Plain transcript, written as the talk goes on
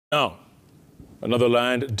Now, another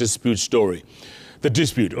land dispute story. The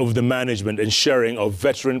dispute over the management and sharing of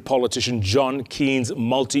veteran politician John Keen's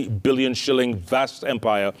multi-billion shilling vast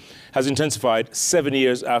empire has intensified 7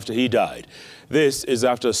 years after he died. This is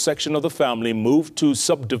after a section of the family moved to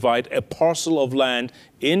subdivide a parcel of land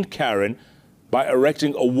in Karen by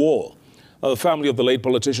erecting a wall. The family of the late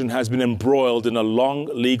politician has been embroiled in a long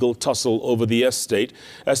legal tussle over the estate,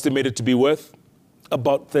 estimated to be worth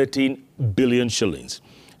about 13 billion shillings.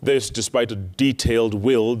 This despite a detailed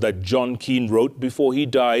will that John Keen wrote before he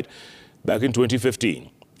died back in 2015.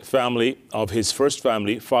 The family of his first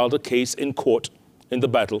family filed a case in court in the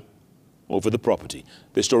battle over the property.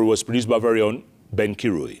 This story was produced by our very own Ben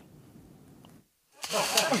Kirui.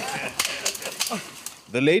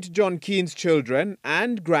 The late John Keen's children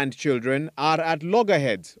and grandchildren are at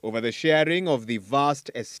loggerheads over the sharing of the vast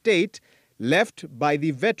estate left by the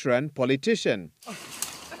veteran politician.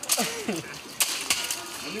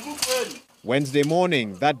 Wednesday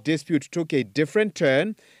morning, that dispute took a different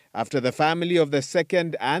turn after the family of the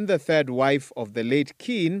second and the third wife of the late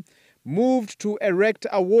Keen moved to erect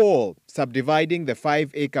a wall, subdividing the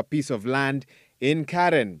 5-acre piece of land in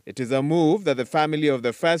Karen. It is a move that the family of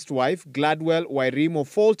the first wife, Gladwell Wairimo,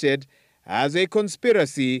 faulted as a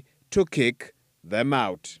conspiracy to kick them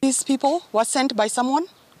out. These people were sent by someone,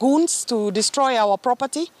 goons, to destroy our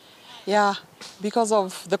property. Yeah, because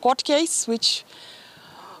of the court case which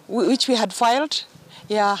we had filed.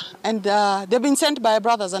 Yeah, and they've been sent by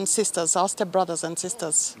brothers and sisters, our step-brothers and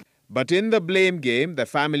sisters. But in the blame game, the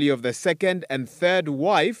family of the second and third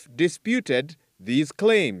wife disputed these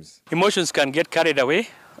claims. Emotions can get carried away,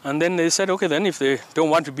 and then they said, okay, then if they don't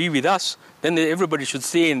want to be with us, then everybody should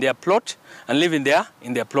stay in their plot and live in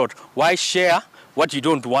their plot. Why share what you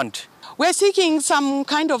don't want? We're seeking some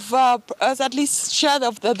kind of, at least share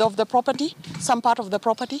of the property, some part of the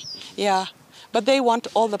property, yeah. But they want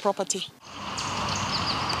all the property.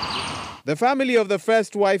 The family of the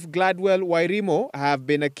first wife, Gladwell Wairimo, have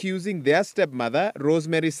been accusing their stepmother,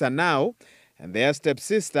 Rosemary Sanau, and their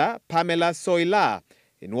stepsister, Pamela Soila,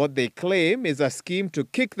 in what they claim is a scheme to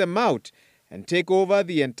kick them out and take over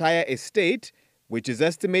the entire estate, which is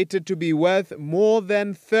estimated to be worth more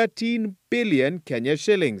than 13 billion Kenya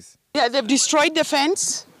shillings. Yeah, they've destroyed the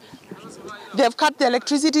fence, they've cut the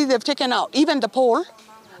electricity, they've taken out even the pole,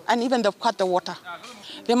 and even they've cut the water.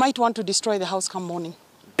 They might want to destroy the house come morning.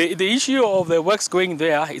 The issue of the works going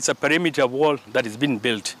there, it's a perimeter wall that is being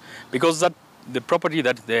built, because the property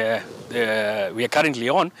that we are currently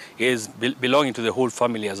on is belonging to the whole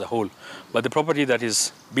family as a whole. But the property that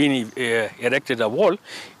is being erected a wall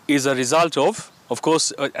is a result of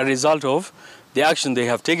course, a result of the action they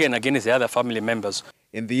have taken against the other family members.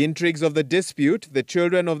 In the intrigues of the dispute, the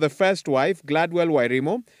children of the first wife, Gladwell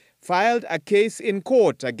Wairimo, filed a case in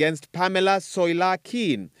court against Pamela Soila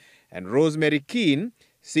Keen and Rosemary Keen,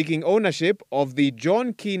 seeking ownership of the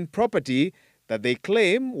John Keen property that they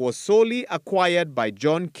claim was solely acquired by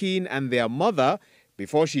John Keen and their mother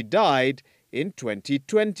before she died in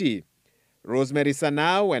 2020. Rosemary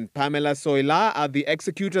Sanau and Pamela Soila are the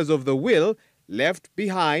executors of the will left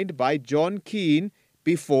behind by John Keen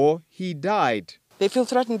before he died. They feel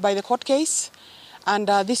threatened by the court case, and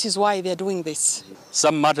this is why they're doing this.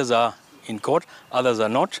 Some matters are in court, others are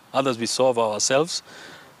not. Others we solve ourselves.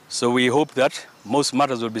 So we hope that most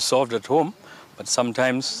matters will be solved at home, but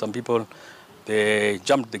sometimes some people, they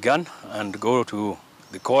jump the gun and go to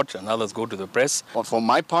the court, and others go to the press. For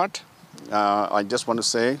my part, I just want to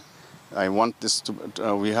say, I want this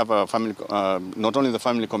to, we have a family, not only the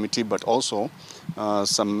family committee, but also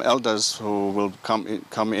some elders who will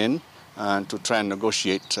come in and to try and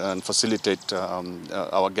negotiate and facilitate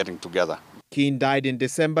our getting together. Keen died in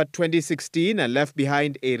December 2016 and left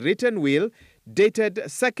behind a written will dated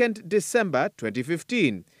 2nd December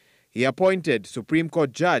 2015. He appointed Supreme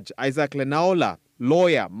Court Judge Isaac Lenaola,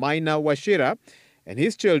 lawyer Maina Washira, and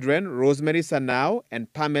his children Rosemary Sanau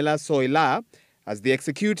and Pamela Soila as the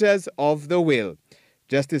executors of the will.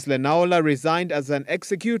 Justice Lenaola resigned as an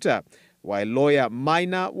executor, while lawyer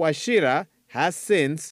Maina Washira has since